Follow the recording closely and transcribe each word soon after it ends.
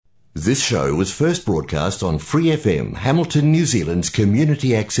This show was first broadcast on Free FM, Hamilton, New Zealand's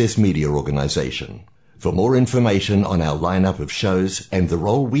community access media organisation. For more information on our lineup of shows and the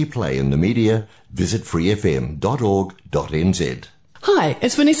role we play in the media, visit freefm.org.nz. Hi,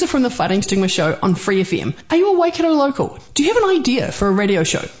 it's Vanessa from the Fighting Stigma Show on Free FM. Are you a Waikato local? Do you have an idea for a radio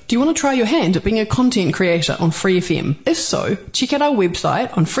show? Do you want to try your hand at being a content creator on Free FM? If so, check out our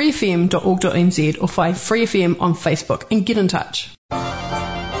website on freefm.org.nz or find Free FM on Facebook and get in touch.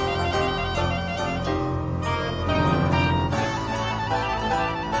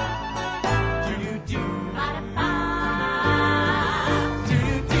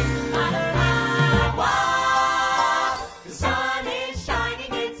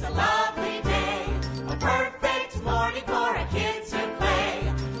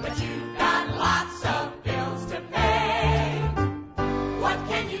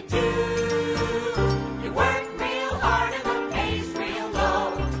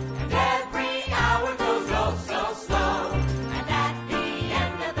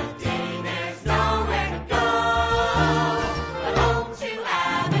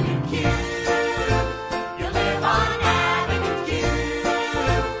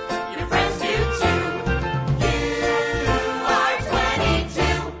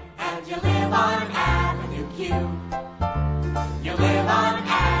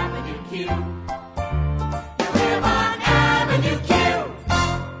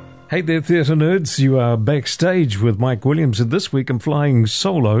 Hey there, theatre nerds. You are Backstage with Mike Williams, and this week I'm flying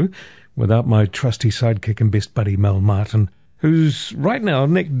solo without my trusty sidekick and best buddy Mel Martin, who's right now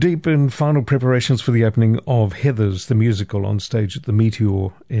neck deep in final preparations for the opening of Heathers, the musical, on stage at the Meteor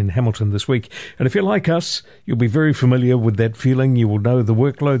in Hamilton this week. And if you're like us, you'll be very familiar with that feeling. You will know the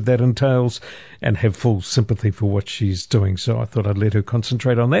workload that entails and have full sympathy for what she's doing. So I thought I'd let her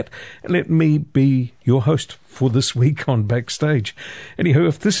concentrate on that and let me be your host for this week on Backstage. Anyhow,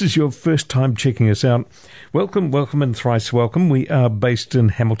 if this is your first time checking us out, welcome, and thrice welcome. We are based in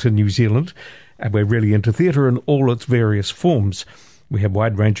Hamilton, New Zealand, and we're really into theatre in all its various forms. We have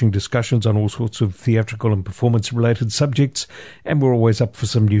wide-ranging discussions on all sorts of theatrical and performance-related subjects, and we're always up for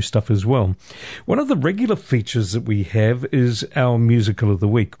some new stuff as well. One of the regular features that we have is our Musical of the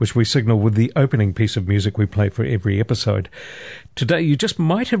Week, which we signal with the opening piece of music we play for every episode. Today, you just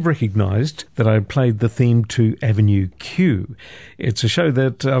might have recognised that I played the theme to Avenue Q. It's a show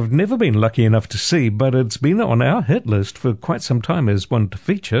that I've never been lucky enough to see, but it's been on our hit list for quite some time as one to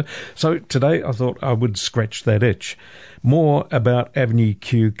feature, so today I thought I would scratch that itch. More about Avenue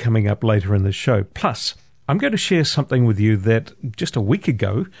Q coming up later in the show. Plus, I'm going to share something with you that just a week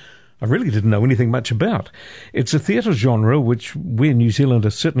ago I really didn't know anything much about. It's a theatre genre which we in New Zealand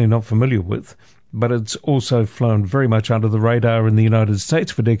are certainly not familiar with, but it's also flown very much under the radar in the United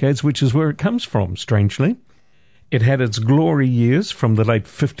States for decades, which is where it comes from, strangely. It had its glory years from the late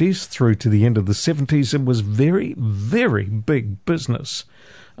 50s through to the end of the 70s and was very, very big business.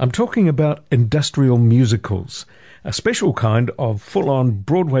 I'm talking about industrial musicals, a special kind of full-on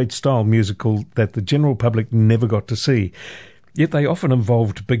Broadway-style musical that the general public never got to see. Yet they often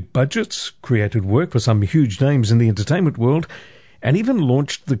involved big budgets, created work for some huge names in the entertainment world, and even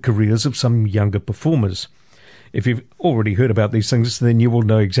launched the careers of some younger performers. If you've already heard about these things, then you will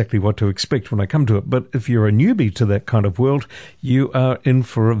know exactly what to expect when I come to it. But if you're a newbie to that kind of world, you are in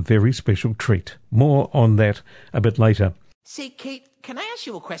for a very special treat. More on that a bit later. Say, Kate, can I ask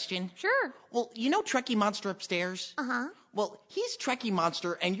you a question? Sure. Well, you know Trekkie Monster upstairs? Uh-huh. Well, he's Trekkie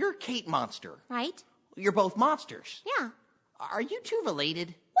Monster and you're Kate Monster. Right. You're both monsters. Yeah. Are you two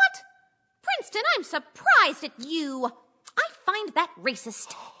related? What? Princeton, I'm surprised at you. I find that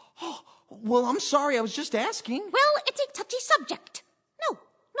racist. Well, I'm sorry, I was just asking. Well, it's a touchy subject. No,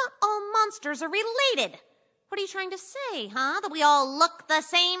 not all monsters are related. What are you trying to say, huh? That we all look the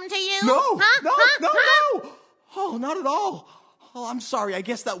same to you? No, huh? no. Oh, not at all. Oh, I'm sorry, I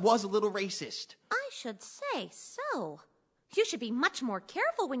guess that was a little racist. I should say so. You should be much more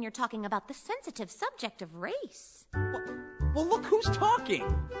careful when you're talking about the sensitive subject of race. Well, look who's talking.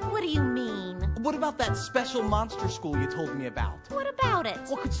 What do you mean? What about that special monster school you told me about? What about it?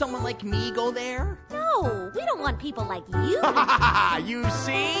 Well, could someone like me go there? No, we don't want people like you. You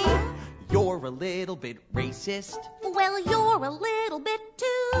see? You're a little bit racist. Well, you're a little bit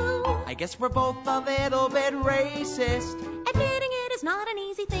too. I guess we're both a little bit racist. Admitting it is not an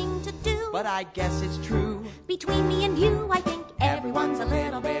easy thing to do. But I guess it's true. Between me and you, I think everyone's a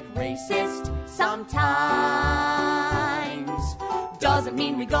little bit racist sometimes. Doesn't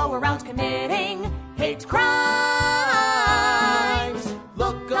mean we go around committing hate crimes.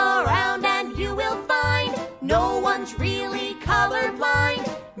 Look around and you will find no one's really colorblind.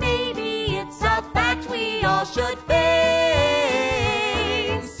 Maybe it's a fact we all should face.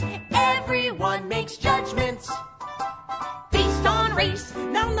 everyone makes judgments Based on race.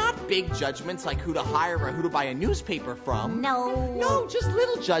 Now, not big judgments like who to hire or who to buy a newspaper from. No, just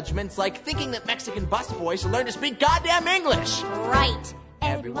little judgments like thinking that Mexican busboys should learn to speak goddamn English. right.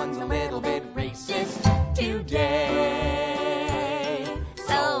 Everyone's a little bit racist today.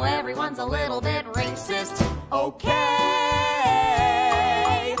 So everyone's a little bit racist. Okay.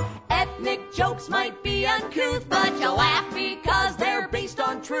 Ethnic jokes might be uncouth, but you laugh because they're based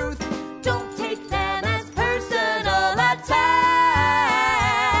on truth. Don't take them as personal attacks.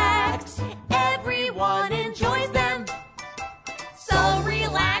 Everyone enjoys them. So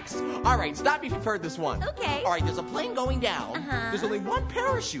relax. All right, stop me if you've heard this one. Okay. All right, there's a plane going down. There's only one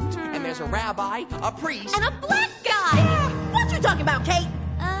parachute, and there's a rabbi, a priest, And a black guy. What you talking about, Kate?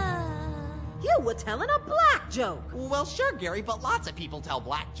 You were telling a black joke. Well, sure, Gary, but lots of people tell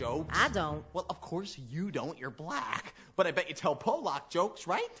black jokes. I don't. Well, of course you don't. You're black. But I bet you tell Polak jokes,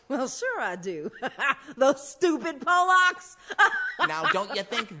 right? Well, sure I do. Those stupid Polacks. Now, don't you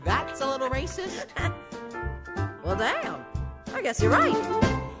think that's a little racist? Well, damn. I guess you're right.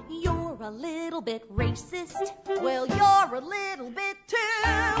 You're a little bit racist. Well, you're a little bit too.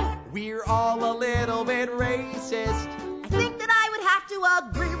 We're all a little bit racist. I think that I would have to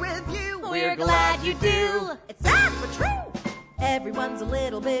agree with you. We're glad you do. It's sad but true. Everyone's a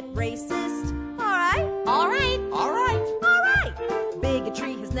little bit racist. All right. All right. All right. All right.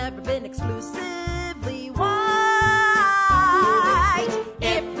 Bigotry has never been exclusively white.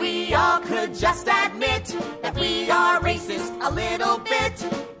 If we all could just admit that we are racist a little bit,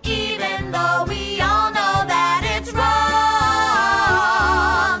 even though we all know that it's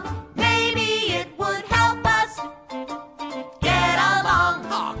wrong, maybe it would help us get along.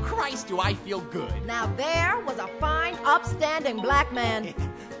 Oh, Christ, do I feel good. Now there was a fine, upstanding black man.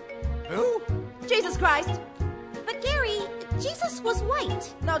 Who? Jesus Christ. But Gary, Jesus was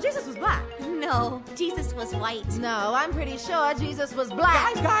white. No, Jesus was black. No, Jesus was white. No, I'm pretty sure Jesus was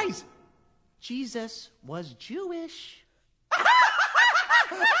black. Guys, Jesus was Jewish.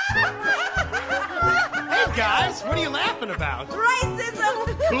 Hey guys, what are you laughing about? Racism.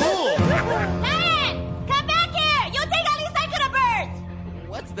 Cool. Hey, come back here. You take a recycle of birds.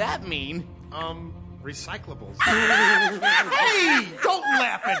 What's that mean? Recyclables. Hey, don't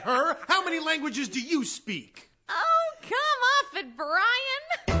laugh at her. How many languages do you speak? Oh, come off it,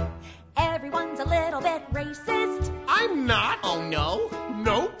 Brian. Everyone's a little bit racist. I'm not. Oh, no?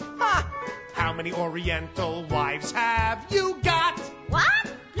 Nope. Ha. How many Oriental wives have you got?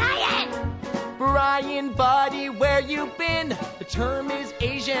 What? Lion! Brian, buddy, where you been? The term is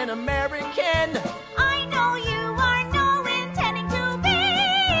Asian American. I know you are no intending to be,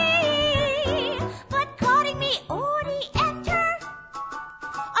 but calling me Oriental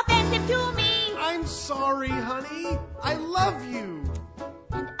offensive to me. I'm sorry, honey. I love you.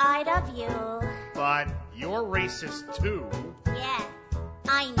 And I love you. But you're racist too. Yeah,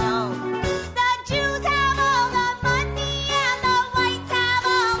 I know. The Jews have all the money and the whites have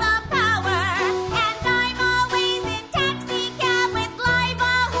all the power. And I'm always in taxi cab with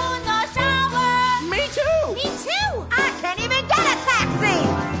Liva who's no shower. Me too! Me too! I can't even get a taxi.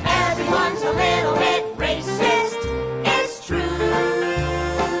 Everyone's a little bit racist. It's true.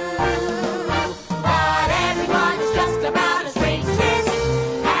 But everyone's just about as racist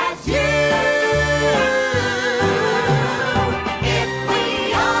as you. If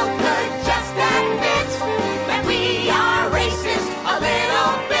we all could just admit that we are racist a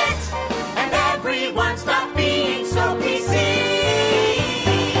little bit, and everyone stop being so PC,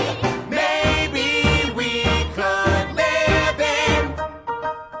 maybe we could live in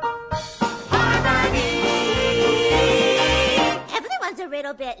harmony. Everyone's a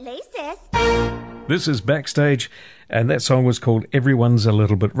little bit racist. This is Backstage, and that song was called Everyone's a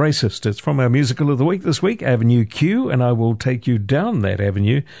Little Bit Racist. It's from our musical of the week this week, Avenue Q, and I will take you down that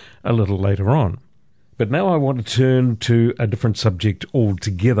avenue a little later on. But now I want to turn to a different subject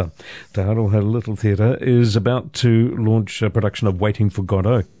altogether. Te Aroha Little Theatre is about to launch a production of Waiting for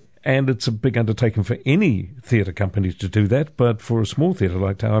Godot. And it's a big undertaking for any theatre company to do that, but for a small theatre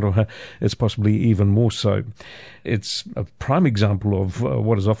like Te Aroha, it's possibly even more so. It's a prime example of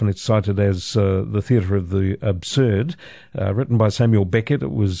what is often cited as the theatre of the absurd. Written by Samuel Beckett,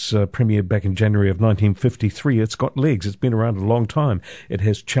 it was premiered back in January of 1953. It's got legs. It's been around a long time. It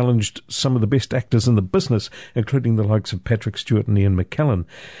has challenged some of the best actors in the business, including the likes of Patrick Stewart and Ian McKellen.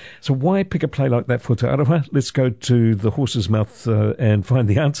 So why pick a play like that for Te Aroha? Let's go to the horse's mouth and find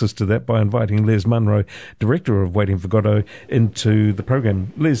the answers to that by inviting Les Munro, director of Waiting for Godot, into the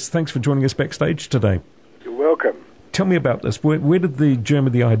program. Les, thanks for joining us backstage today. You're welcome. Tell me about this. Where did the germ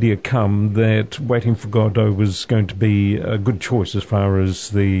of the idea come that Waiting for Godot was going to be a good choice as far as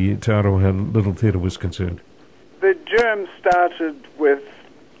the Te Aroha Little Theatre was concerned? The germ started with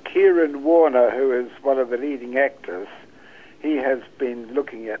Kieran Warner, who is one of the leading actors. He has been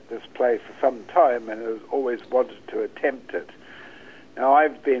looking at this play for some time and has always wanted to attempt it. Now,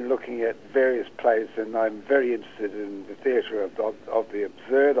 I've been looking at various plays, and I'm very interested in the theatre of the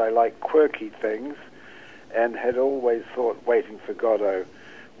absurd. I like quirky things, and had always thought Waiting for Godot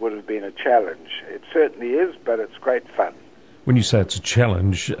would have been a challenge. It certainly is, but it's great fun. When you say it's a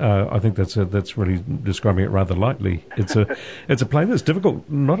challenge, I think that's really describing it rather lightly. It's a play that's difficult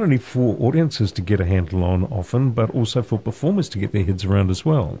not only for audiences to get a handle on often, but also for performers to get their heads around as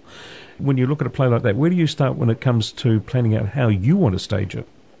well. When you look at a play like that, where do you start when it comes to planning out how you want to stage it?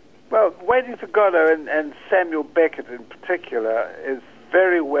 Well, Waiting for Godot and Samuel Beckett in particular is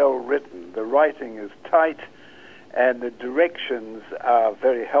very well written. The writing is tight and the directions are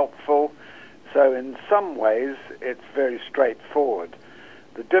very helpful. So in some ways, it's very straightforward.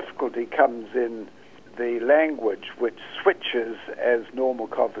 The difficulty comes in the language, which switches as normal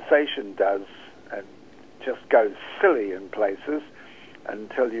conversation does and just goes silly in places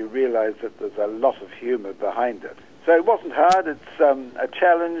until you realize that there's a lot of humor behind it. So it wasn't hard. It's a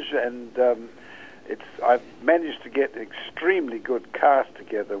challenge, and I've managed to get an extremely good cast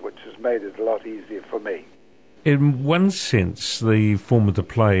together, which has made it a lot easier for me. In one sense, the form of the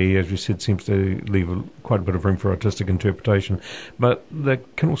play, as you said, seems to leave quite a bit of room for artistic interpretation, but there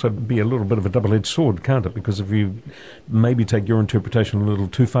can also be a little bit of a double-edged sword, can't it? Because if you maybe take your interpretation a little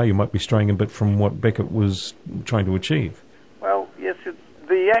too far, you might be straying a bit from what Beckett was trying to achieve. Well, yes,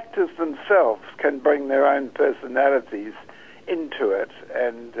 the actors themselves can bring their own personalities into it,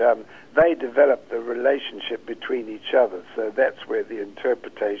 and they develop the relationship between each other, so that's where the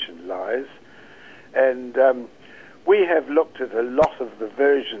interpretation lies. And we have looked at a lot of the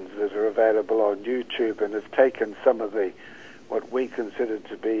versions that are available on YouTube and have taken some of the what we consider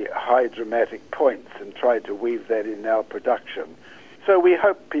to be high dramatic points and tried to weave that in our production. So we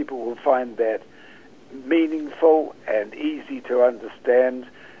hope people will find that meaningful and easy to understand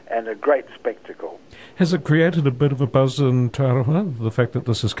and a great spectacle. Has it created a bit of a buzz in Te Aroha, the fact that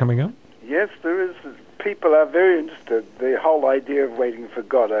this is coming up? Yes, there is. People are very interested. The whole idea of Waiting for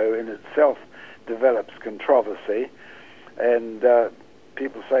Godot in itself develops controversy, and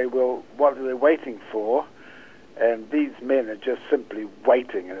people say, well, what are they waiting for? And these men are just simply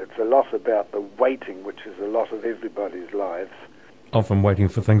waiting, and it's a lot about the waiting, which is a lot of everybody's lives. Often waiting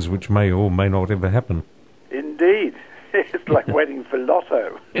for things which may or may not ever happen. Indeed. It's like waiting for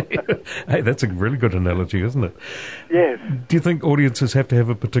Lotto. Hey, that's a really good analogy, isn't it? Yes. Do you think audiences have to have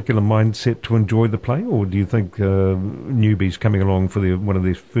a particular mindset to enjoy the play, or do you think newbies coming along for one of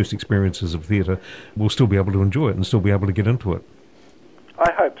their first experiences of theatre will still be able to enjoy it and still be able to get into it?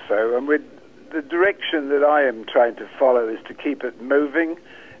 I hope so. And the direction that I am trying to follow is to keep it moving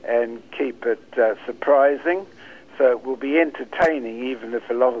and keep it surprising. So it will be entertaining even if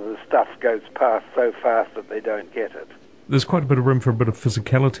a lot of the stuff goes past so fast that they don't get it. There's quite a bit of room for a bit of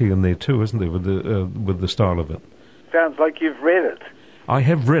physicality in there too, isn't there, with the style of it? Sounds like you've read it. I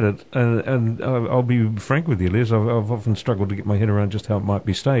have read it, and I'll be frank with you, Les, I've often struggled to get my head around just how it might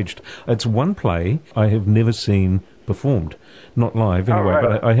be staged. It's one play I have never seen performed, not live anyway,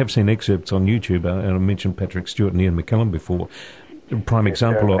 but I have seen excerpts on YouTube, and I mentioned Patrick Stewart and Ian McKellen before. A prime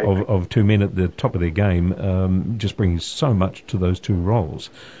example of two men at the top of their game, just bringing so much to those two roles.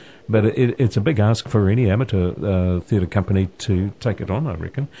 But it's a big ask for any amateur theatre company to take it on, I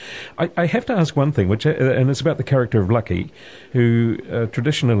reckon. I have to ask one thing, and it's about the character of Lucky, who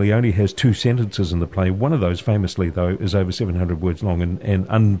traditionally only has two sentences in the play. One of those, famously, though, is over 700 words long and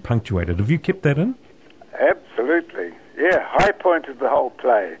unpunctuated. Have you kept that in? Absolutely. Yeah, high point of the whole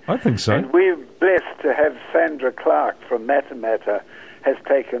play. I think so. And we're blessed to have Sandra Clark from Matamata has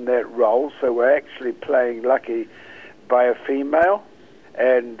taken that role, so we're actually playing Lucky by a female.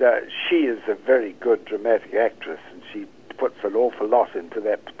 And she is a very good dramatic actress, and she puts an awful lot into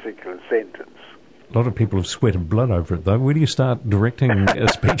that particular sentence. A lot of people have sweated blood over it, though. Where do you start directing a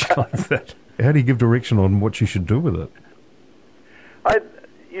speech like that? How do you give direction on what you should do with it?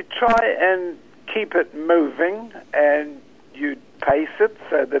 You try and keep it moving, and you pace it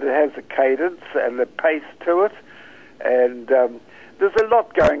so that it has a cadence and a pace to it. And there's a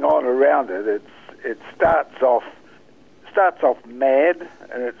lot going on around it. It starts off mad,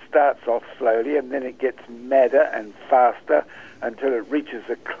 and it starts off slowly, and then it gets madder and faster until it reaches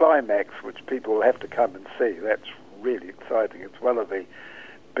a climax, which people will have to come and see. That's really exciting. It's one of the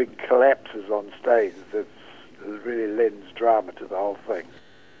big collapses on stage that really lends drama to the whole thing.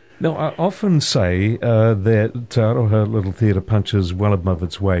 Now, I often say that Aroha Little Theatre punches well above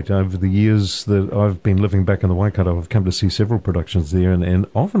its weight. Over the years that I've been living back in the Waikato, I've come to see several productions there, and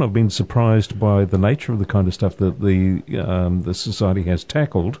often I've been surprised by the nature of the kind of stuff that the society has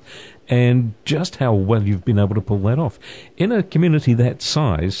tackled, and just how well you've been able to pull that off. In a community that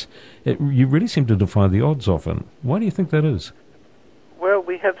size, you really seem to defy the odds often. Why do you think that is? Well,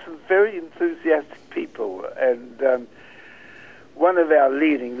 we have some very enthusiastic people, and one of our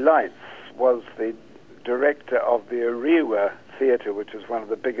leading lights was the director of the Ariwa Theatre, which is one of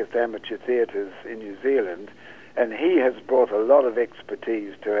the biggest amateur theatres in New Zealand, and he has brought a lot of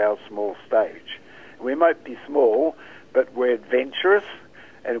expertise to our small stage. We might be small, but we're adventurous,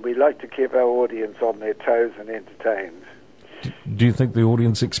 and we like to keep our audience on their toes and entertained. Do you think the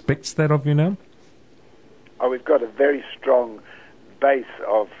audience expects that of you now? Oh, we've got a very strong base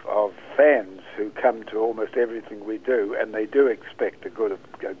of fans who come to almost everything we do, and they do expect a good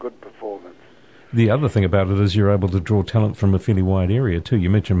performance. The other thing about it is you're able to draw talent from a fairly wide area too. You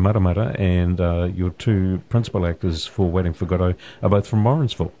mentioned Maramata, and your two principal actors for Waiting for Godot are both from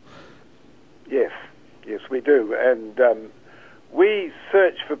Morrinsville. Yes, we do, and we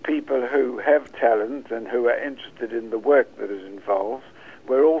search for people who have talent and who are interested in the work that it involves.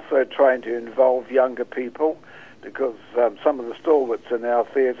 We're also trying to involve younger people, because some of the stalwarts in our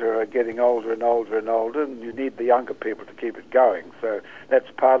theatre are getting older and older and older, and you need the younger people to keep it going. So that's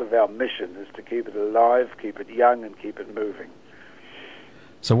part of our mission, is to keep it alive, keep it young, and keep it moving.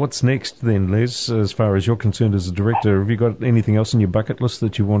 So what's next then, Les, as far as you're concerned as a director? Have you got anything else on your bucket list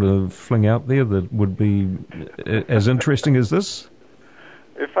that you want to fling out there that would be as interesting as this?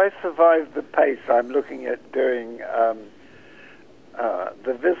 If I survive the pace, I'm looking at doing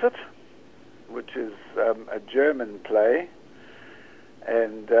The Visit, which is a German play,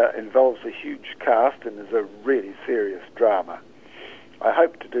 and involves a huge cast and is a really serious drama. I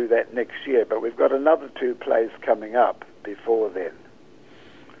hope to do that next year, but we've got another 2 plays coming up before then.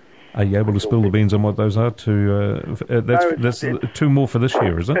 Are you able to spill the beans on what those are? That's 2 more for this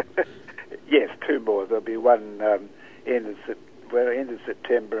year, is it? Yes, 2 more. There'll be one end of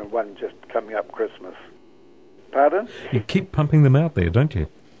September and one just coming up Christmas. Pardon? You keep pumping them out there, don't you?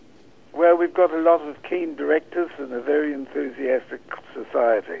 Well, we've got a lot of keen directors and a very enthusiastic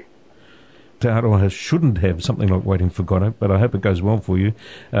society. Te Aroha shouldn't have something like Waiting for Godot, but I hope it goes well for you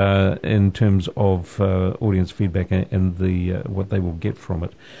in terms of audience feedback and the what they will get from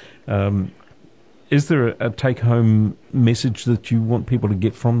it. Is there a take-home message that you want people to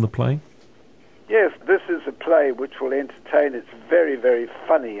get from the play? Yes, this is a play which will entertain. It's very, very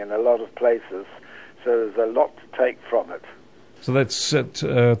funny in a lot of places, so there's a lot to take from it. So that's at Te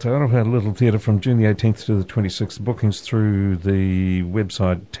Aroha Little Theatre from June the 18th to the 26th. Bookings through the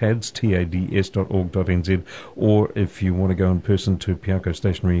website tads.org.nz, or if you want to go in person to Piako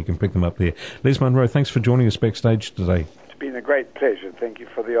Stationery, you can pick them up there. Les Munro, thanks for joining us backstage today. It's been a great pleasure. Thank you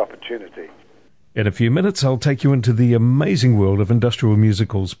for the opportunity. In a few minutes, I'll take you into the amazing world of industrial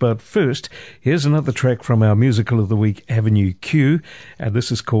musicals. But first, here's another track from our Musical of the Week, Avenue Q, and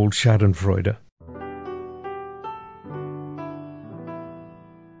this is called Schadenfreude.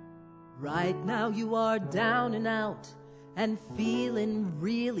 Right now you are down and out and feeling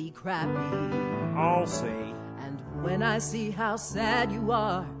really crappy. I'll see. And when I see how sad you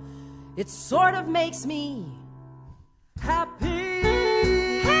are, it sort of makes me happy.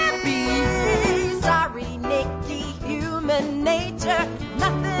 Happy. Sorry, Nikki, human nature,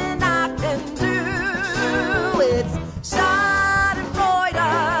 nothing I can do. It's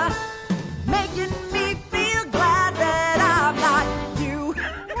Schadenfreude, making me feel glad that I'm not you.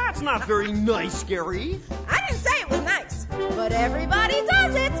 That's not very nice, Gary. I didn't say it was nice, but everybody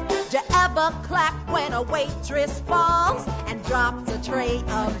does it. Did you ever clap when a waitress falls and drops a tray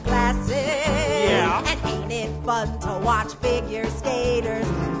of glasses? Yeah. And ain't it fun to watch figure skaters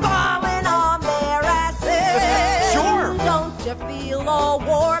falling on their asses? Sure. Don't you feel all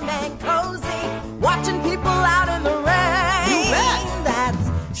warm and cozy watching people out in the rain? You bet. That's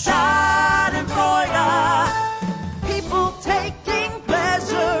Schadenfreude. People taking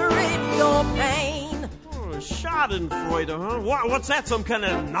pleasure in your pain. Schadenfreude, huh? What's that, some kind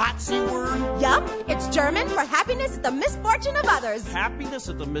of Nazi word? Yup, it's German for happiness at the misfortune of others. Happiness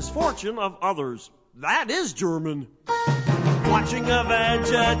at the misfortune of others. That is German. Watching a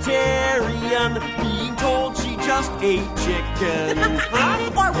vegetarian being told she just ate chicken. Huh?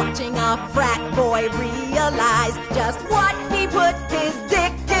 Or watching a frat boy realize just what he put his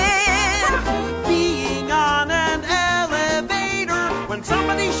dick in. Being on an elevator when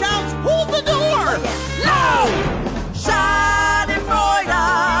somebody shouts, hold the door! No!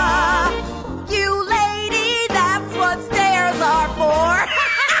 Schadenfreude! You lady, that's what stairs are for.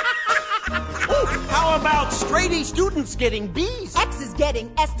 Grade A students getting B's. X is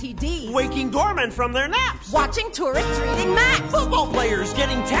getting STDs. Waking dormant from their naps. Watching tourists reading maps. Football players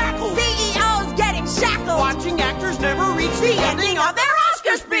getting tackled. CEOs getting shackled. Watching actors never reach the ending of their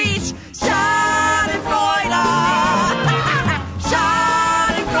Oscar speech. Schadenfreude.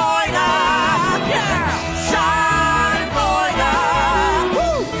 Schadenfreude. Yeah! Schadenfreude.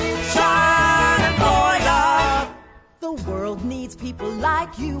 Woo! Schadenfreude. The world needs people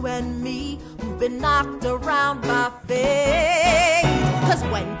like you and me who've been knocked around by fate. 'Cause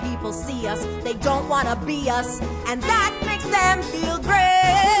when people see us, they don't want to be us, and that makes them feel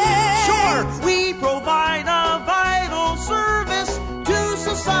great. Sure, we provide a vital service to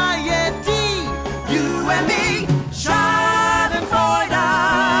society. You and me,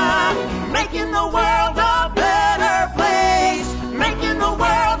 Schadenfreude, making the world a better place, making the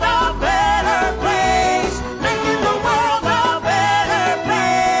world a better place, making the world a better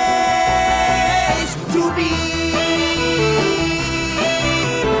place to be.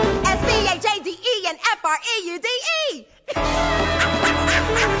 SCHADE and FREUDE.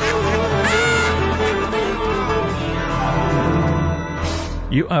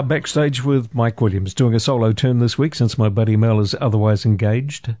 You are backstage with Mike Williams, doing a solo turn this week since my buddy Mel is otherwise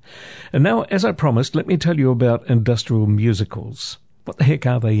engaged. And now, as I promised, let me tell you about industrial musicals. What the heck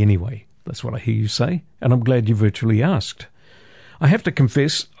are they anyway? That's what I hear you say, and I'm glad you virtually asked. I have to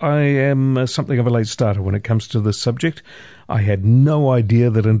confess, I am something of a late starter when it comes to this subject. I had no idea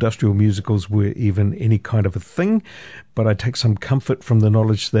that industrial musicals were even any kind of a thing, but I take some comfort from the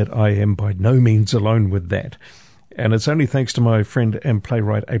knowledge that I am by no means alone with that. And it's only thanks to my friend and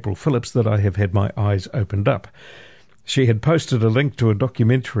playwright April Phillips that I have had my eyes opened up. She had posted a link to a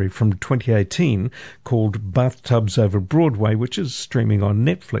documentary from 2018 called Bathtubs Over Broadway, which is streaming on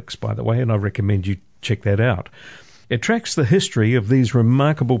Netflix, by the way, and I recommend you check that out. It tracks the history of these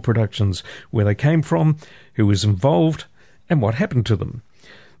remarkable productions, where they came from, who was involved, and what happened to them.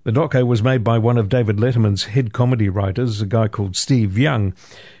 The doco was made by one of David Letterman's head comedy writers, a guy called Steve Young,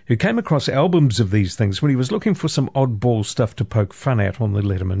 who came across albums of these things when he was looking for some oddball stuff to poke fun at on the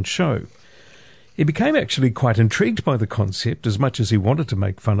Letterman show. He became actually quite intrigued by the concept as much as he wanted to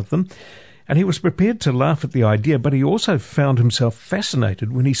make fun of them, and he was prepared to laugh at the idea, but he also found himself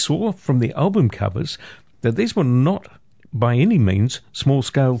fascinated when he saw from the album covers that these were not by any means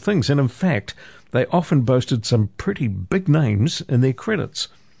small-scale things, and in fact, they often boasted some pretty big names in their credits.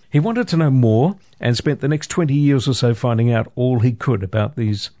 He wanted to know more and spent the next 20 years or so finding out all he could about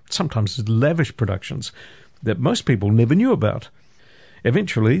these sometimes lavish productions that most people never knew about.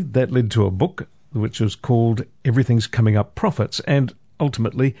 Eventually, that led to a book which was called Everything's Coming Up Profits, and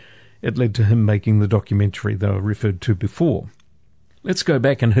ultimately it led to him making the documentary that I referred to before. Let's go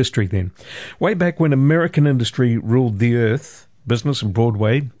back in history then. Way back when American industry ruled the earth, business and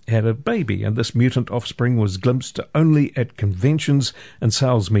Broadway had a baby, and this mutant offspring was glimpsed only at conventions and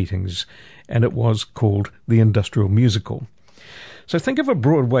sales meetings, and it was called the industrial musical. So think of a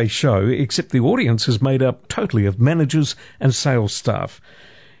Broadway show, except the audience is made up totally of managers and sales staff,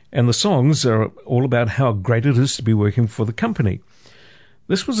 and the songs are all about how great it is to be working for the company.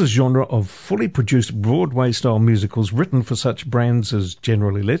 This was a genre of fully produced Broadway-style musicals written for such brands as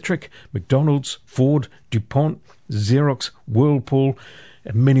General Electric, McDonald's, Ford, DuPont, Xerox, Whirlpool,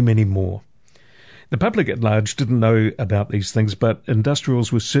 and many, many more. The public at large didn't know about these things, but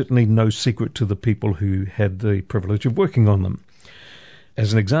industrials were certainly no secret to the people who had the privilege of working on them.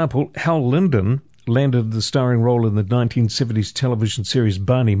 As an example, Hal Linden landed the starring role in the 1970s television series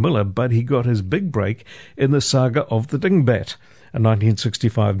Barney Miller, but he got his big break in the Saga of the Dingbat, a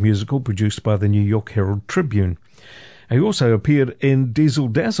 1965 musical produced by the New York Herald Tribune. He also appeared in Diesel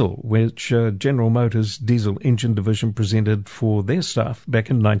Dazzle, which General Motors diesel engine division presented for their staff back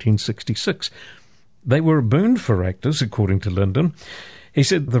in 1966. They were a boon for actors, according to Linden. He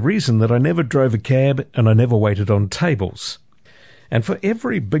said, "The reason that I never drove a cab and I never waited on tables." And for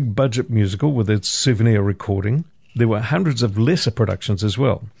every big-budget musical with its souvenir recording, there were hundreds of lesser productions as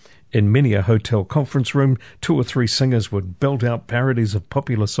well. In many a hotel conference room, 2 or 3 singers would belt out parodies of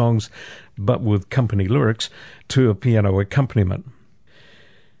popular songs, but with company lyrics, to a piano accompaniment.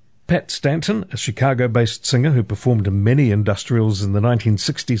 Pat Stanton, a Chicago-based singer who performed in many industrials in the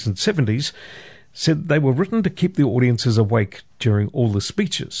 1960s and 70s, said they were written to keep the audiences awake during all the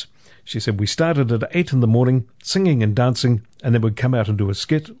speeches. She said, "We started at 8 in the morning, singing and dancing, and then we'd come out and do a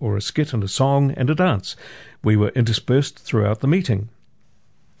skit and a song and a dance. We were interspersed throughout the meeting."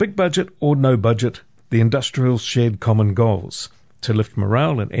 Big budget or no budget, the industrials shared common goals: to lift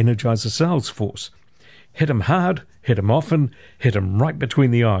morale and energize the sales force. Hit 'em hard, hit 'em often, hit 'em right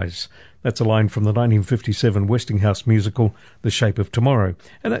between the eyes. That's a line from the 1957 Westinghouse musical The Shape of Tomorrow,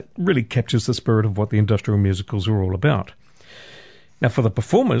 and that really captures the spirit of what the industrial musicals are all about. Now, for the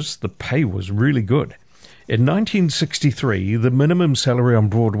performers, the pay was really good. In 1963, the minimum salary on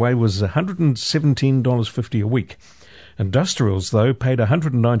Broadway was $117.50 a week. Industrials, though, paid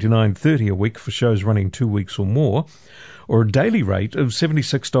 $199.30 a week for shows running 2 weeks or more, or a daily rate of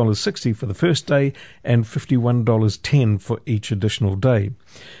 $76.60 for the first day and $51.10 for each additional day.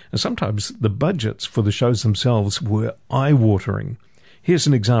 And sometimes the budgets for the shows themselves were eye-watering. Here's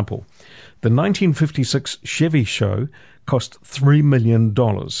an example. The 1956 Chevy show cost $3 million.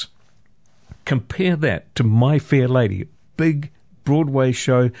 Compare that to My Fair Lady, big Broadway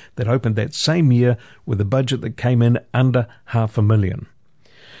show that opened that same year with a budget that came in under $500,000.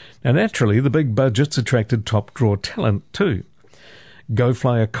 Now, naturally, the big budgets attracted top-draw talent too. Go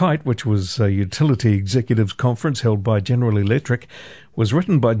Fly a Kite, which was a utility executives conference held by General Electric, was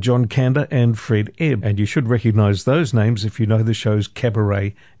written by John Kander and Fred Ebb, and you should recognize those names if you know the shows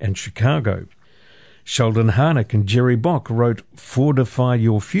Cabaret and Chicago. Sheldon Harnick and Jerry Bock wrote Fordify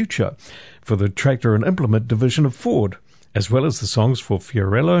Your Future for the tractor and implement division of Ford, as well as the songs for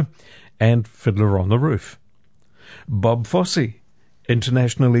Fiorello and Fiddler on the Roof. Bob Fosse,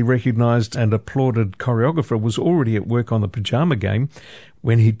 internationally recognized and applauded choreographer, was already at work on the Pajama Game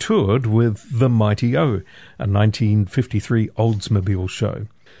when he toured with The Mighty O, a 1953 Oldsmobile show.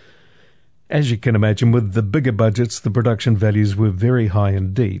 As you can imagine, with the bigger budgets, the production values were very high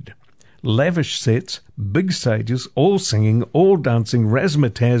indeed. Lavish sets, big stages, all singing, all dancing,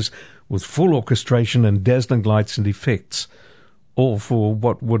 razzmatazz, with full orchestration and dazzling lights and effects, all for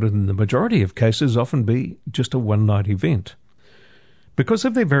what would in the majority of cases often be just a one-night event. Because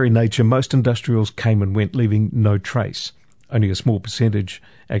of their very nature, most industrials came and went, leaving no trace. Only a small percentage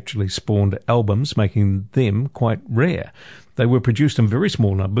actually spawned albums, making them quite rare. They were produced in very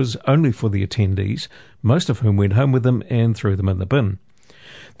small numbers, only for the attendees, most of whom went home with them and threw them in the bin.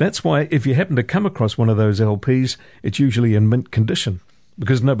 That's why if you happen to come across one of those LPs, it's usually in mint condition,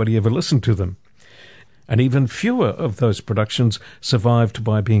 because nobody ever listened to them. And even fewer of those productions survived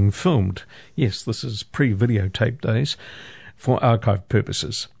by being filmed. Yes, this is pre-videotape days, for archive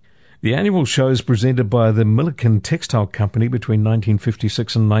purposes. The annual shows presented by the Milliken Textile Company between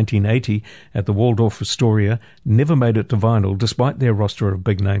 1956 and 1980 at the Waldorf Astoria never made it to vinyl, despite their roster of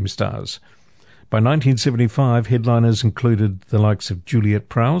big-name stars. By 1975, headliners included the likes of Juliet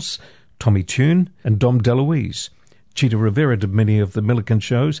Prowse, Tommy Tune, and Dom DeLuise. Cheetah Rivera did many of the Milliken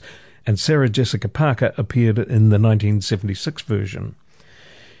shows, and Sarah Jessica Parker appeared in the 1976 version.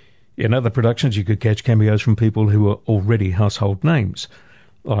 In other productions, you could catch cameos from people who were already household names,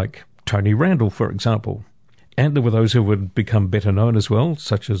 like Tony Randall, for example. And there were those who would become better known as well,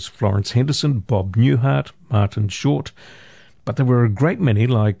 such as Florence Henderson, Bob Newhart, Martin Short. But there were a great many,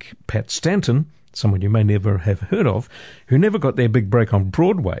 like Pat Stanton, someone you may never have heard of, who never got their big break on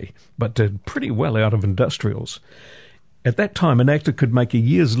Broadway, but did pretty well out of industrials. At that time, an actor could make a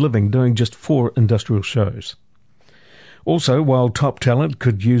year's living doing just 4 industrial shows. Also, while top talent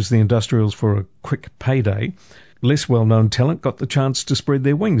could use the industrials for a quick payday, less well-known talent got the chance to spread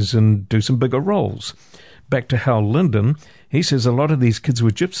their wings and do some bigger roles. Back to Hal Linden, he says a lot of these kids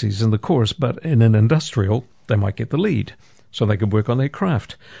were gypsies in the chorus, but in an industrial, they might get the lead, so they could work on their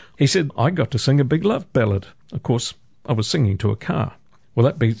craft. He said, I got to sing a big love ballad. Of course, I was singing to a car. Well,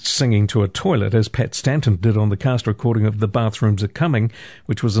 that beats singing to a toilet, as Pat Stanton did on the cast recording of The Bathrooms Are Coming,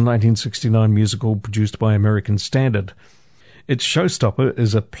 which was a 1969 musical produced by American Standard. Its showstopper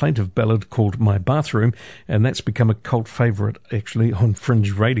is a plaintive ballad called My Bathroom, and that's become a cult favourite, actually, on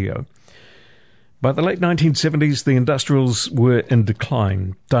fringe radio. By the late 1970s, the industrials were in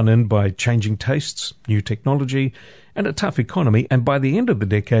decline, done in by changing tastes, new technology, and a tough economy, and by the end of the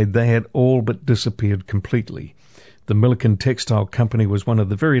decade, they had all but disappeared completely. The Milliken Textile Company was one of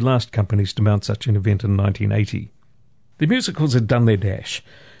the very last companies to mount such an event in 1980. The musicals had done their dash,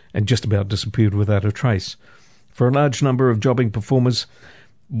 and just about disappeared without a trace. For a large number of jobbing performers,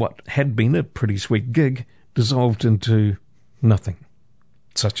 what had been a pretty sweet gig dissolved into nothing.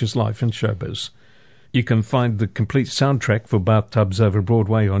 Such is life in showbiz. You can find the complete soundtrack for Bathtubs Over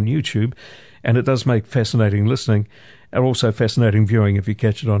Broadway on YouTube, and it does make fascinating listening, and also fascinating viewing if you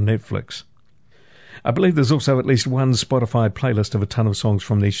catch it on Netflix. I believe there's also at least one Spotify playlist of a ton of songs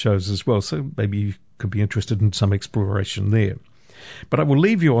from these shows as well, so maybe you could be interested in some exploration there. But I will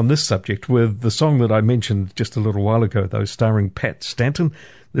leave you on this subject with the song that I mentioned just a little while ago, though, starring Pat Stanton.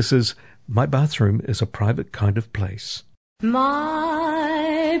 This is My Bathroom is a Private Kind of Place.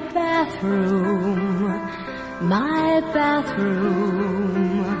 My bathroom,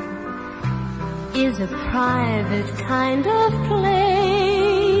 is a private kind of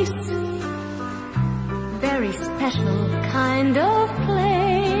place, very special kind of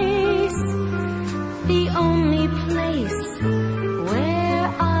place, the only place where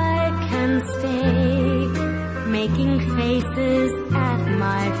I can stay, making faces at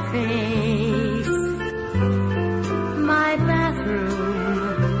my face. My bathroom,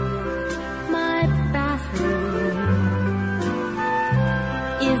 my bathroom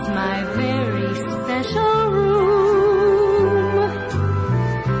is my very special room,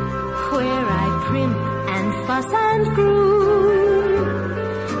 where I primp and fuss and groom,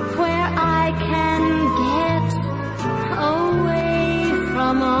 where I can get away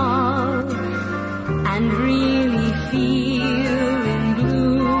from all and really feel in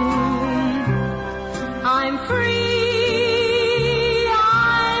bloom. I'm free.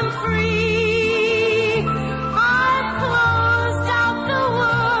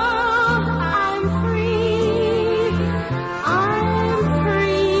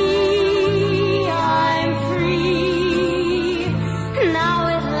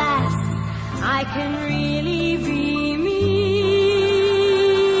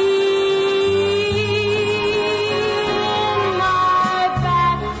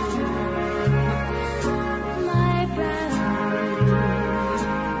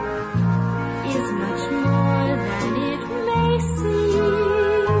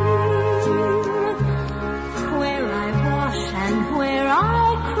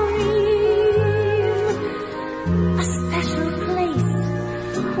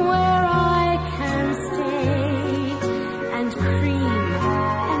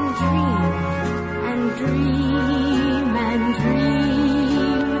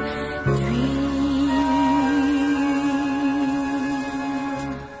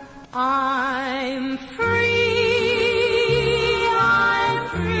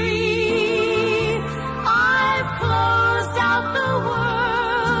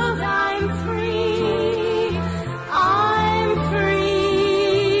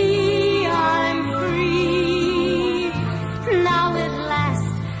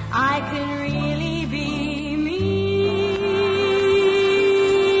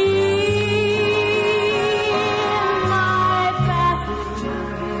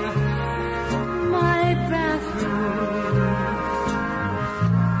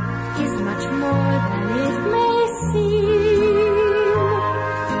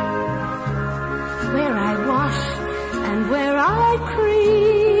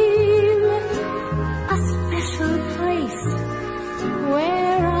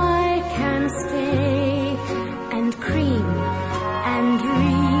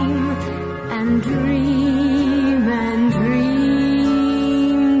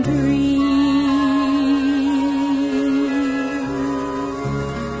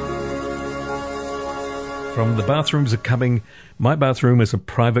 From The Bathrooms Are Coming, my bathroom is a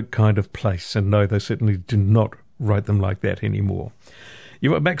private kind of place, and no, they certainly do not write them like that anymore.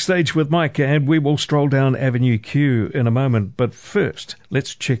 You are Backstage with Mike, and we will stroll down Avenue Q in a moment, but first,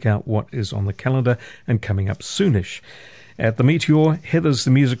 let's check out what is on the calendar and coming up soonish. At the Meteor, Heather's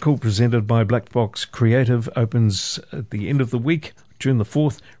the Musical, presented by Black Box Creative, opens at the end of the week, June the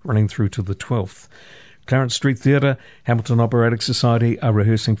 4th, running through to the 12th. Clarence Street Theatre, Hamilton Operatic Society are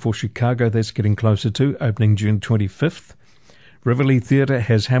rehearsing for Chicago. That's getting closer to, opening June 25th. Rivoli Theatre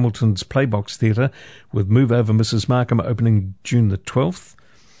has Hamilton's Playbox Theatre, with Move Over Mrs. Markham opening June the 12th.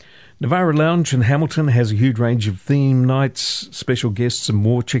 Navara Lounge in Hamilton has a huge range of theme nights, special guests and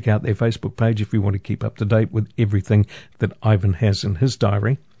more. Check out their Facebook page if you want to keep up to date with everything that Ivan has in his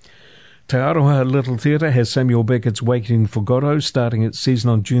diary. Te Aroha Little Theatre has Samuel Beckett's Waiting for Godot, starting its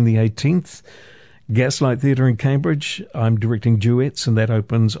season on June the 18th. Gaslight Theatre in Cambridge, I'm directing duets, and that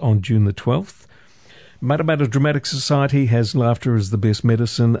opens on June the 12th. Matamata Dramatic Society has Laughter is the Best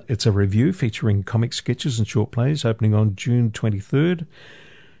Medicine. It's a review featuring comic sketches and short plays, opening on June 23rd.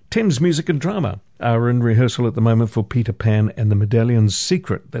 Thames Music and Drama are in rehearsal at the moment for Peter Pan and the Medallion's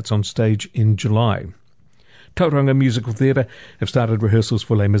Secret. That's on stage in July. Tauranga Musical Theatre have started rehearsals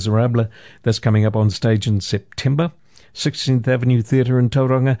for Les Miserables. That's coming up on stage in September. 16th Avenue Theatre in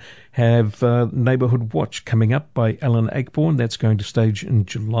Tauranga have Neighbourhood Watch coming up by Alan Ayckbourn. That's going to stage in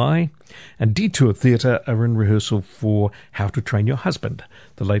July. And Detour Theatre are in rehearsal for How to Train Your Husband,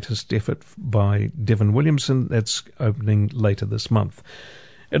 the latest effort by Devon Williamson. That's opening later this month.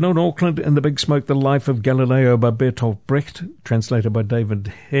 And in Auckland, in The Big Smoke, The Life of Galileo by Bertolt Brecht, translated by David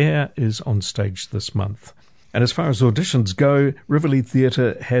Hare, is on stage this month. And as far as auditions go, Rivoli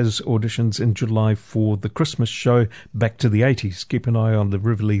Theatre has auditions in July for the Christmas show Back to the 80s. Keep an eye on the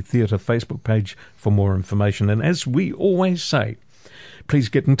Rivoli Theatre Facebook page for more information. And as we always say, please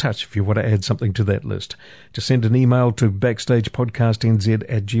get in touch if you want to add something to that list. Just send an email to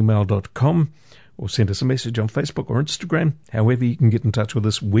backstagepodcastnz@gmail.com or send us a message on Facebook or Instagram. However you can get in touch with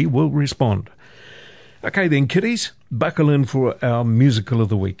us, we will respond. Okay then, kiddies, buckle in for our musical of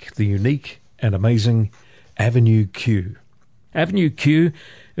the week, the unique and amazing Avenue Q. Avenue Q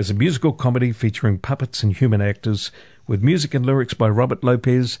is a musical comedy featuring puppets and human actors, with music and lyrics by Robert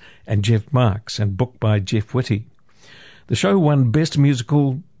Lopez and Jeff Marks and book by Jeff Whitty. The show won Best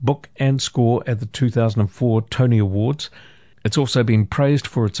Musical, Book and Score at the 2004 Tony Awards. It's also been praised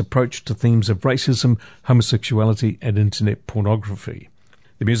for its approach to themes of racism, homosexuality and internet pornography.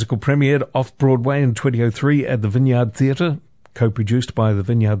 The musical premiered off-Broadway in 2003 at the Vineyard Theatre, co-produced by the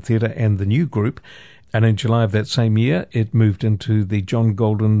Vineyard Theatre and the New Group, and in July of that same year it moved into the John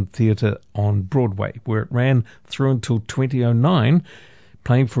Golden Theatre on Broadway, where it ran through until 2009,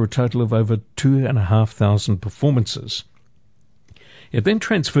 playing for a total of over 2,500 performances. It then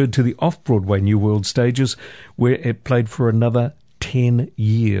transferred to the off-Broadway New World stages, where it played for another 10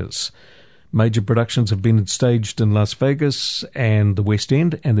 years. Major productions have been staged in Las Vegas and the West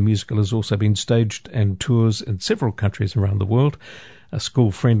End, and the musical has also been staged and tours in several countries around the world. A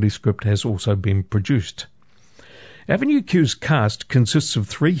school-friendly script has also been produced. Avenue Q's cast consists of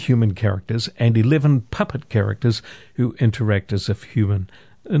 3 human characters and 11 puppet characters who interact as if human,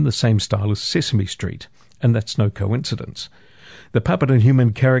 in the same style as Sesame Street, and that's no coincidence. The puppet and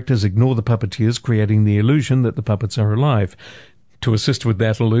human characters ignore the puppeteers, creating the illusion that the puppets are alive. To assist with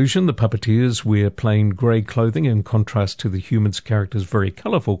that illusion, the puppeteers wear plain grey clothing in contrast to the humans' characters' very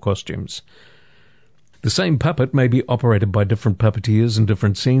colourful costumes. The same puppet may be operated by different puppeteers in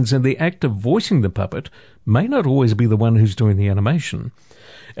different scenes, and the actor voicing the puppet may not always be the one who's doing the animation.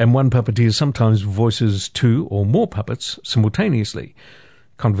 And one puppeteer sometimes voices 2 or more puppets simultaneously.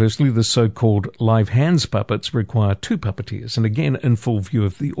 Conversely, the so-called live hands puppets require 2 puppeteers, and again in full view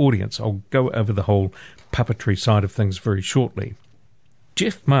of the audience. I'll go over the whole puppetry side of things very shortly.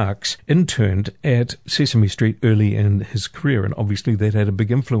 Jeff Marks interned at Sesame Street early in his career, and obviously that had a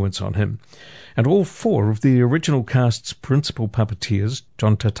big influence on him. And all 4 of the original cast's principal puppeteers,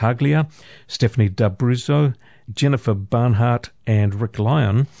 John Tartaglia, Stephanie D'Abruzzo, Jennifer Barnhart and Rick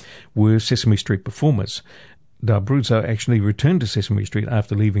Lyon, were Sesame Street performers. D'Abruzzo actually returned to Sesame Street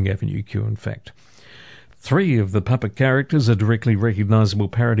after leaving Avenue Q, in fact. 3 of the puppet characters are directly recognisable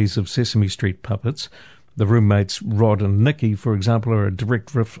parodies of Sesame Street puppets. The roommates Rod and Nicky, for example, are a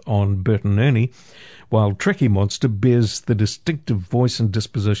direct riff on Bert and Ernie, while Tricky Monster bears the distinctive voice and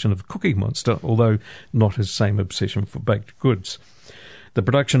disposition of Cookie Monster, although not his same obsession for baked goods. The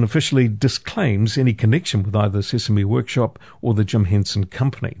production officially disclaims any connection with either Sesame Workshop or the Jim Henson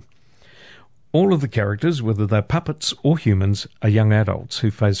Company. All of the characters, whether they're puppets or humans, are young adults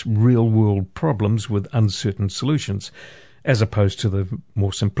who face real-world problems with uncertain solutions, as opposed to the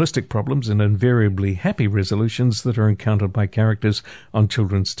more simplistic problems and invariably happy resolutions that are encountered by characters on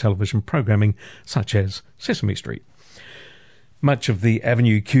children's television programming, such as Sesame Street. Much of the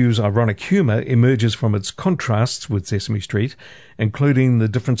Avenue Q's ironic humour emerges from its contrasts with Sesame Street, including the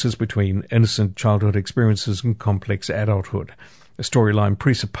differences between innocent childhood experiences and complex adulthood. The storyline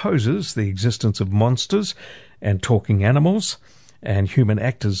presupposes the existence of monsters and talking animals, and human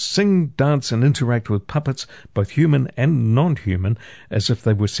actors sing, dance and interact with puppets, both human and non-human, as if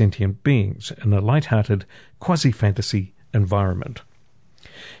they were sentient beings in a light-hearted, quasi-fantasy environment.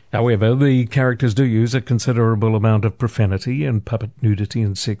 However, the characters do use a considerable amount of profanity, and puppet nudity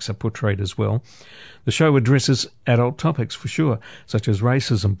and sex are portrayed as well. The show addresses adult topics for sure, such as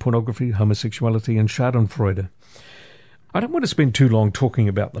racism, pornography, homosexuality and schadenfreude. I don't want to spend too long talking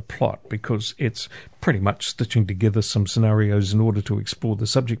about the plot, because it's pretty much stitching together some scenarios in order to explore the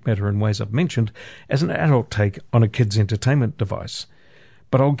subject matter in ways I've mentioned as an adult take on a kid's entertainment device.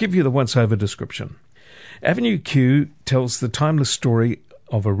 But I'll give you the once-over description. Avenue Q tells the timeless story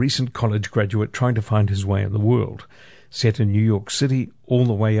of a recent college graduate trying to find his way in the world. Set in New York City, all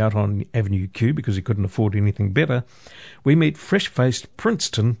the way out on Avenue Q because he couldn't afford anything better, we meet fresh-faced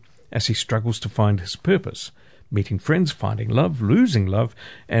Princeton as he struggles to find his purpose, meeting friends, finding love, losing love,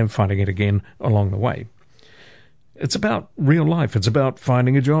 and finding it again along the way. It's about real life. It's about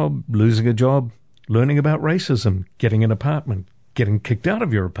finding a job, losing a job, learning about racism, getting an apartment, getting kicked out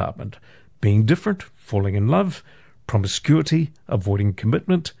of your apartment, being different, falling in love, promiscuity, avoiding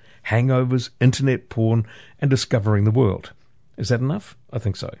commitment, hangovers, internet porn, and discovering the world. Is that enough? I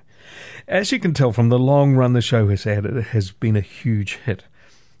think so. As you can tell from the long run the show has had, it has been a huge hit.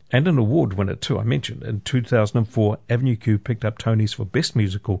 And an award winner too, I mentioned. In 2004, Avenue Q picked up Tonys for Best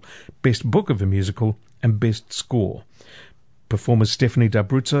Musical, Best Book of a Musical, and Best Score. Performers Stephanie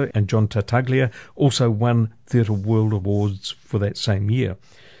D'Abruzzo and John Tartaglia also won Theatre World Awards for that same year.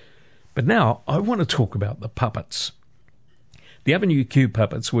 But now I want to talk about the puppets. The Avenue Q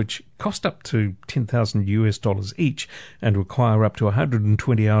puppets, which cost up to $10,000 each and require up to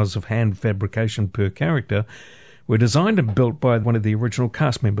 120 hours of hand fabrication per character, were designed and built by one of the original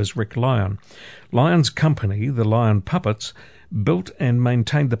cast members, Rick Lyon. Lyon's company, the Lyon Puppets, built and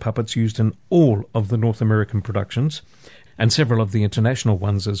maintained the puppets used in all of the North American productions and several of the international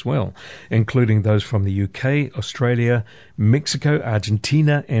ones as well, including those from the UK, Australia, Mexico,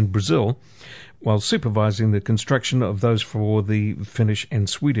 Argentina and Brazil, while supervising the construction of those for the Finnish and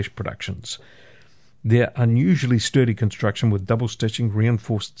Swedish productions. Their unusually sturdy construction with double stitching,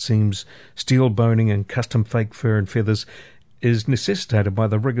 reinforced seams, steel boning and custom fake fur and feathers is necessitated by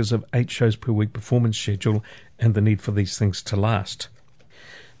the rigours of 8 shows per week performance schedule and the need for these things to last.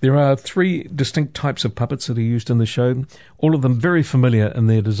 There are 3 distinct types of puppets that are used in the show, all of them very familiar in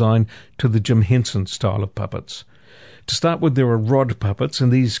their design to the Jim Henson style of puppets. To start with, there are rod puppets,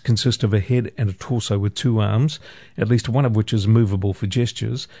 and these consist of a head and a torso with 2 arms, at least one of which is movable for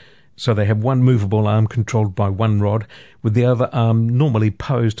gestures. So they have one movable arm controlled by one rod, with the other arm normally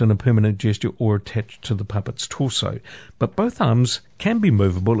posed in a permanent gesture or attached to the puppet's torso. But both arms can be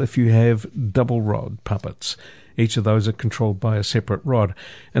movable if you have double rod puppets. Each of those are controlled by a separate rod,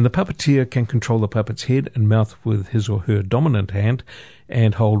 and the puppeteer can control the puppet's head and mouth with his or her dominant hand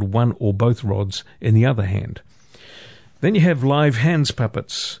and hold one or both rods in the other hand. Then you have live hands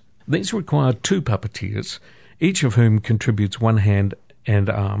puppets. These require 2 puppeteers, each of whom contributes one hand and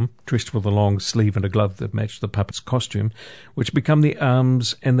arm, dressed with a long sleeve and a glove that match the puppet's costume, which become the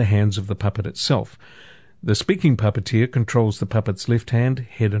arms and the hands of the puppet itself. The speaking puppeteer controls the puppet's left hand,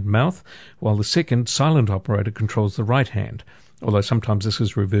 head and mouth, while the second, silent operator, controls the right hand, although sometimes this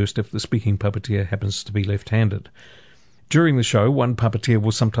is reversed if the speaking puppeteer happens to be left-handed. During the show, one puppeteer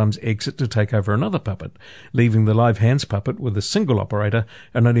will sometimes exit to take over another puppet, leaving the live hands puppet with a single operator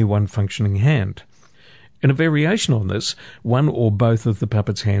and only one functioning hand. In a variation on this, one or both of the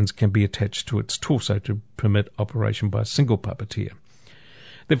puppet's hands can be attached to its torso to permit operation by a single puppeteer.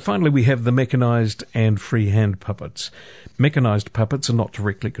 Then finally we have the mechanized and freehand puppets. Mechanized puppets are not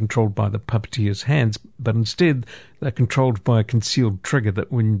directly controlled by the puppeteer's hands, but instead they're controlled by a concealed trigger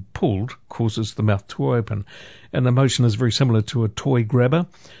that, when pulled, causes the mouth to open. And the motion is very similar to a toy grabber,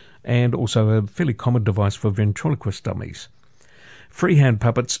 and also a fairly common device for ventriloquist dummies. Freehand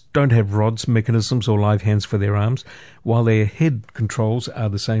puppets don't have rods, mechanisms or live hands for their arms. While their head controls are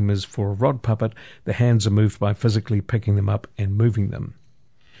the same as for a rod puppet, the hands are moved by physically picking them up and moving them.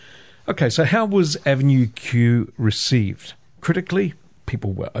 Okay, so how was Avenue Q received? Critically,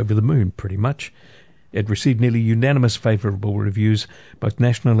 people were over the moon, pretty much. It received nearly unanimous favourable reviews, both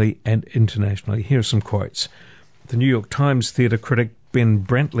nationally and internationally. Here are some quotes. The New York Times theatre critic Ben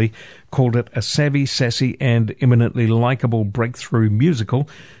Brantley called it a savvy, sassy and eminently likeable breakthrough musical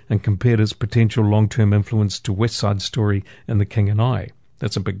and compared its potential long-term influence to West Side Story and The King and I.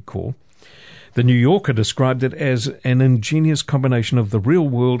 That's a big call. The New Yorker described it as an ingenious combination of the real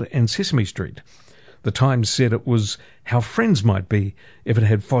world and Sesame Street. The Times said it was how Friends might be if it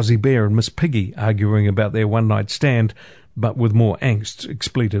had Fozzie Bear and Miss Piggy arguing about their one-night stand, but with more angst,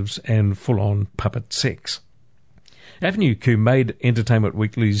 expletives and full-on puppet sex. Avenue Q made Entertainment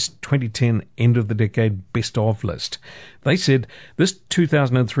Weekly's 2010 end-of-the-decade best-of list. They said, this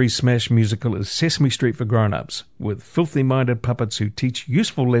 2003 smash musical is Sesame Street for grown-ups, with filthy-minded puppets who teach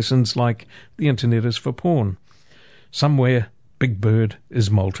useful lessons like the internet is for porn. Somewhere, Big Bird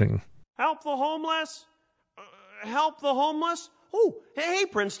is molting. Help the homeless? Help the homeless? Oh, hey,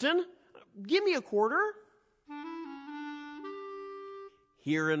 Princeton, give me a quarter.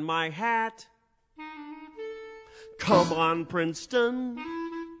 Here in my hat. Come on, Princeton.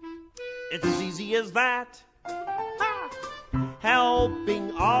 It's as easy as that. Ha!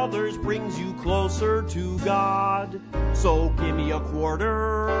 Helping others brings you closer to God. So give me a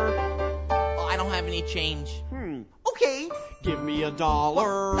quarter. Oh, I don't have any change. Okay, give me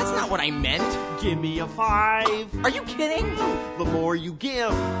 $1. That's not what I meant. Give me a 5. Are you kidding? The more you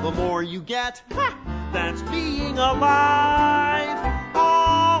give, the more you get. Ha! That's being alive.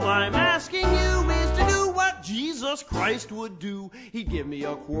 All I'm asking you is to do what Jesus Christ would do. He'd give me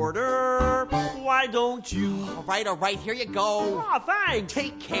a quarter. Why don't you? All right, here you go. Oh, thanks.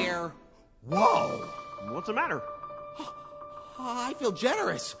 Take care. Whoa. What's the matter? I feel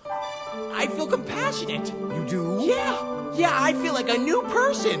generous. I feel compassionate. You do? Yeah, I feel like a new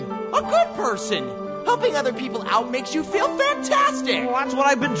person. A good person. Helping other people out makes you feel fantastic. Well, that's what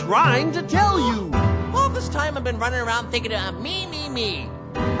I've been trying to tell you. All this time I've been running around thinking, me.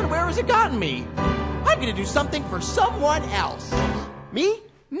 But where has it gotten me? I'm gonna do something for someone else. Me?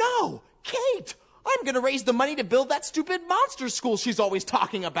 No, Kate! I'm gonna raise the money to build that stupid monster school she's always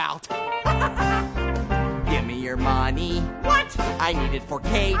talking about. Give me your money. What? I need it for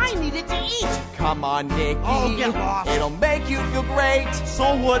Kate. I need it to eat. Come on, Nicky. Oh, get lost. It'll make you feel great.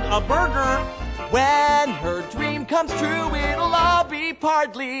 So would a burger. When her dream comes true, it'll all be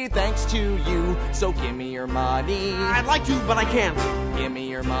partly thanks to you. So give me your money. I'd like to, but I can't. Give me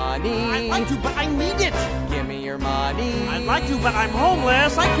your money. I'd like to, but I need it. Give me your money. I'd like to, but I'm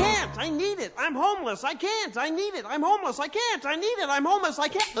homeless. I can't. I need it. I'm homeless. I can't. I need it. I'm homeless. I can't. I need it. I'm homeless. I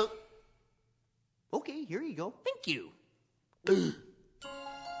can't. Okay, here you go. Thank you.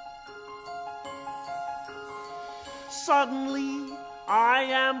 Suddenly, I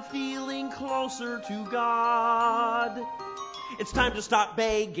am feeling closer to God. It's time to stop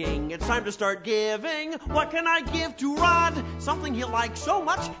begging. It's time to start giving. What can I give to Rod? Something he'll like so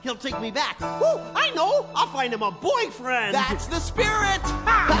much, he'll take me back. Woo, I know. I'll find him a boyfriend. That's the spirit.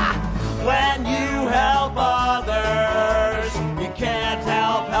 When you help others, you can't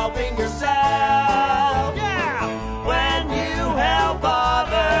help helping yourself. Yeah. When you help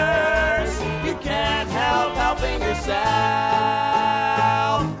others, you can't help helping yourself.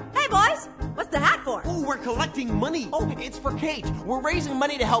 Hey, boys, what's the hat for? Oh, we're collecting money. Oh, it's for Kate. We're raising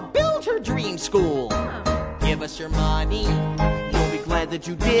money to help build her dream school. Give us your money. You'll be glad that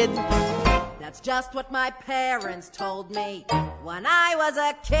you did. That's just what my parents told me when I was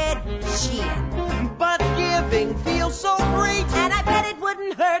a kid. Shit. But giving feels so great. And I bet it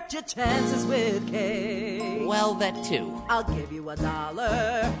wouldn't hurt your chances with Kate. Well, that too. I'll give you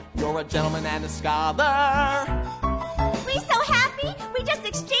 $1. You're a gentleman and a scholar. We so happy, we just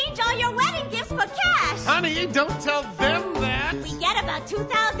exchanged all your wedding gifts for cash. Honey, don't tell them that. We get about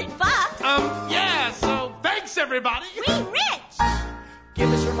 $2,000. Yeah, so thanks, everybody. We rich. Give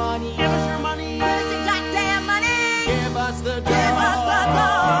us your money. Give us your money. Where's your goddamn money? Give us the dough. Give us the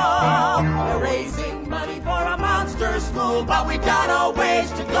dough. We're raising money for a monster school, but we got a ways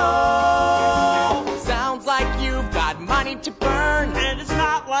to go. Sounds like you've got money to burn. And it's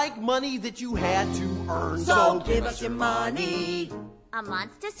not like money that you had to earn. So give us your money. A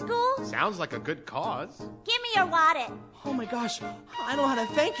monster school? Sounds like a good cause. Give me your wallet. Oh my gosh, I don't know how to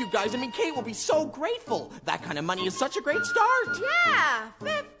thank you guys. I mean, Kate will be so grateful. That kind of money is such a great start. Yeah,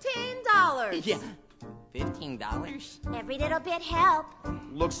 $15. Yeah, $15? Every little bit help.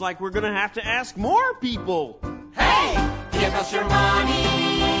 Looks like we're gonna have to ask more people. Hey, give us your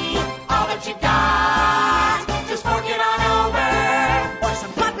money, all that you got. Just fork it on over. Or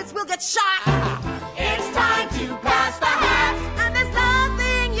some puppets will get shot. It's time to pass the hat. And there's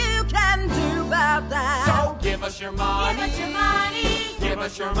nothing you can do about that. So give us your money. Give us your money. Give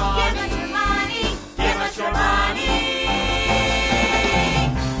us your money. Give us your money. Give us your money.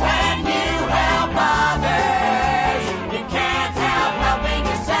 When you help others, you can't help helping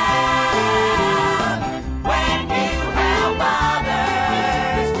yourself. When you help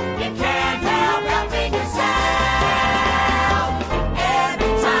others, you can't help helping yourself.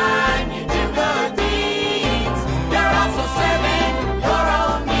 Every time you do good deeds, you're also serving your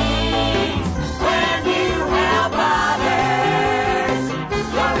own needs. When you help others,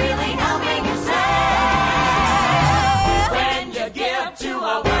 you're really helping yourself. When you give to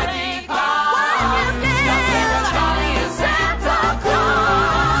a worthy cause, you'll feel as jolly as Santa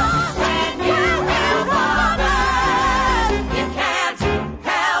Claus. When you help others, you can't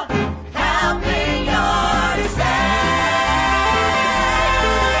help helping yourself.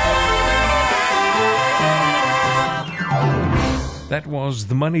 That was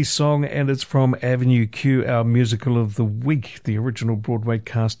The Money Song, and it's from Avenue Q, our musical of the week, the original Broadway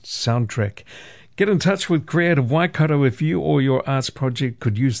cast soundtrack. Get in touch with Creative Waikato if you or your arts project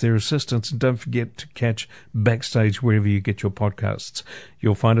could use their assistance, and don't forget to catch Backstage wherever you get your podcasts.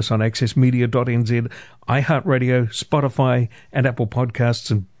 You'll find us on accessmedia.nz, iHeartRadio, Spotify, and Apple Podcasts,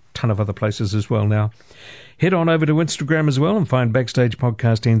 and a ton of other places as well now. Head on over to Instagram as well and find Backstage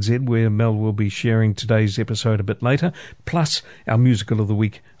Podcast NZ, where Mel will be sharing today's episode a bit later, plus our musical of the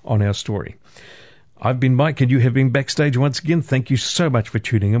week on our story. I've been Mike, and you have been Backstage once again. Thank you so much for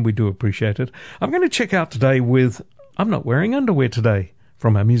tuning in. We do appreciate it. I'm going to check out today with I'm Not Wearing Underwear Today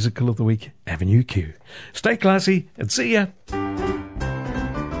from our musical of the week, Avenue Q. Stay classy and see ya.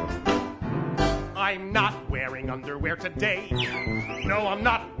 I'm not wearing underwear today. No, I'm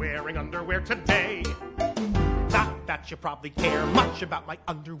not wearing underwear today. Not that you probably care much about my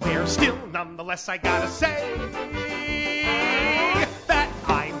underwear. Still, nonetheless, I gotta say that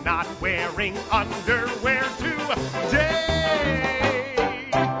I'm not wearing underwear today.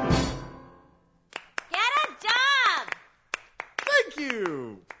 Get a job. Thank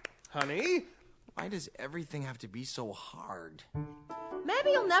you, honey. Why does everything have to be so hard? Maybe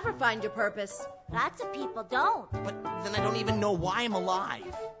you'll never find your purpose. Lots of people don't. But then I don't even know why I'm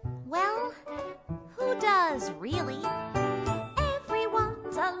alive. Well, who does, really?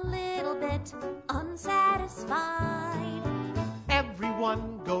 Everyone's a little bit unsatisfied.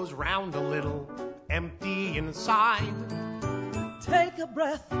 Everyone goes round a little, empty inside. Take a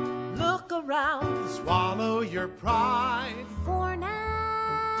breath, look around. Swallow your pride. For now,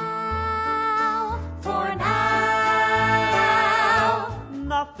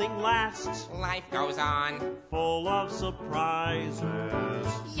 Nothing lasts, Life goes on. full of surprises.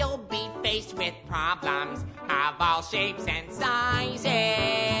 You'll be faced with problems of all shapes and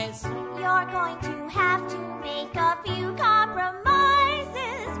sizes. you're going to have to make a few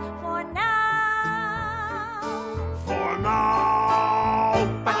compromises. For now, For now,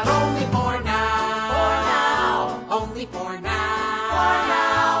 But only for now. Only for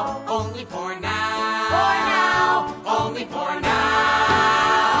now. Only for now. Only for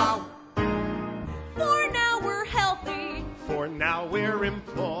now. For now we're healthy. For now we're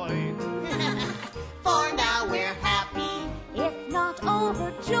employed. For now we're happy. if not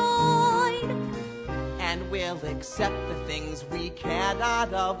overjoyed, And we'll accept the things we cannot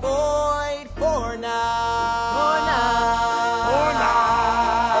avoid for now. For now.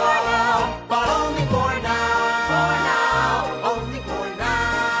 for now, But only for now. Only for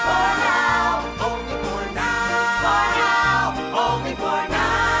now. Only for now. Only for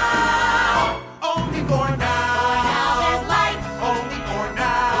now. only for now, Now there's life. only for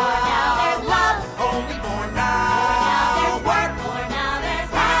now, Now there's love. only for Now now, there's work. For now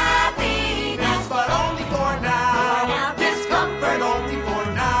there's happiness. but only for now, Now discomfort. only for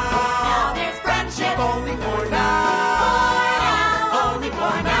now, Now there's friendship. only for now, Only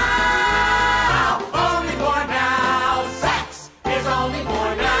for now. Only for now. Sex is only for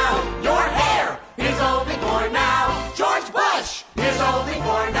now. Your hair is only for now. George Bush is only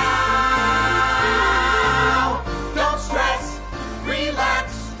for now. Don't stress. Relax.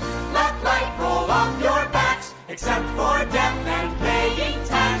 Let life roll off your backs. Except for death and paying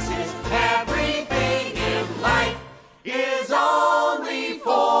taxes. Everything in life is only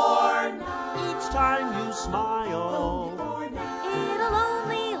for now. each time you smile, it'll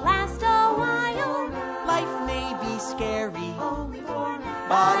only last a while. Life may be scary,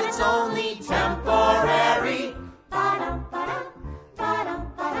 But it's only temporary.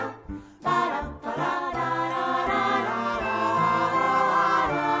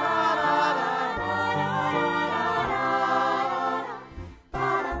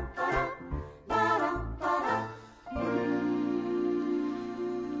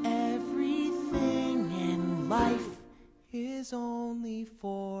 everything in life is only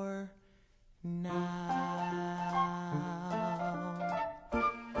for now.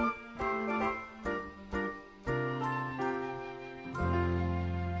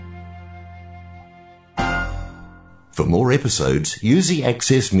 For more episodes, use the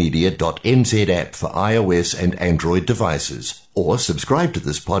accessmedia.nz app for iOS and Android devices, or subscribe to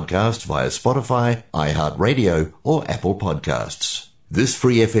this podcast via Spotify, iHeartRadio, or Apple Podcasts. This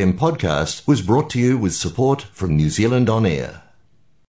Free FM podcast was brought to you with support from New Zealand On Air.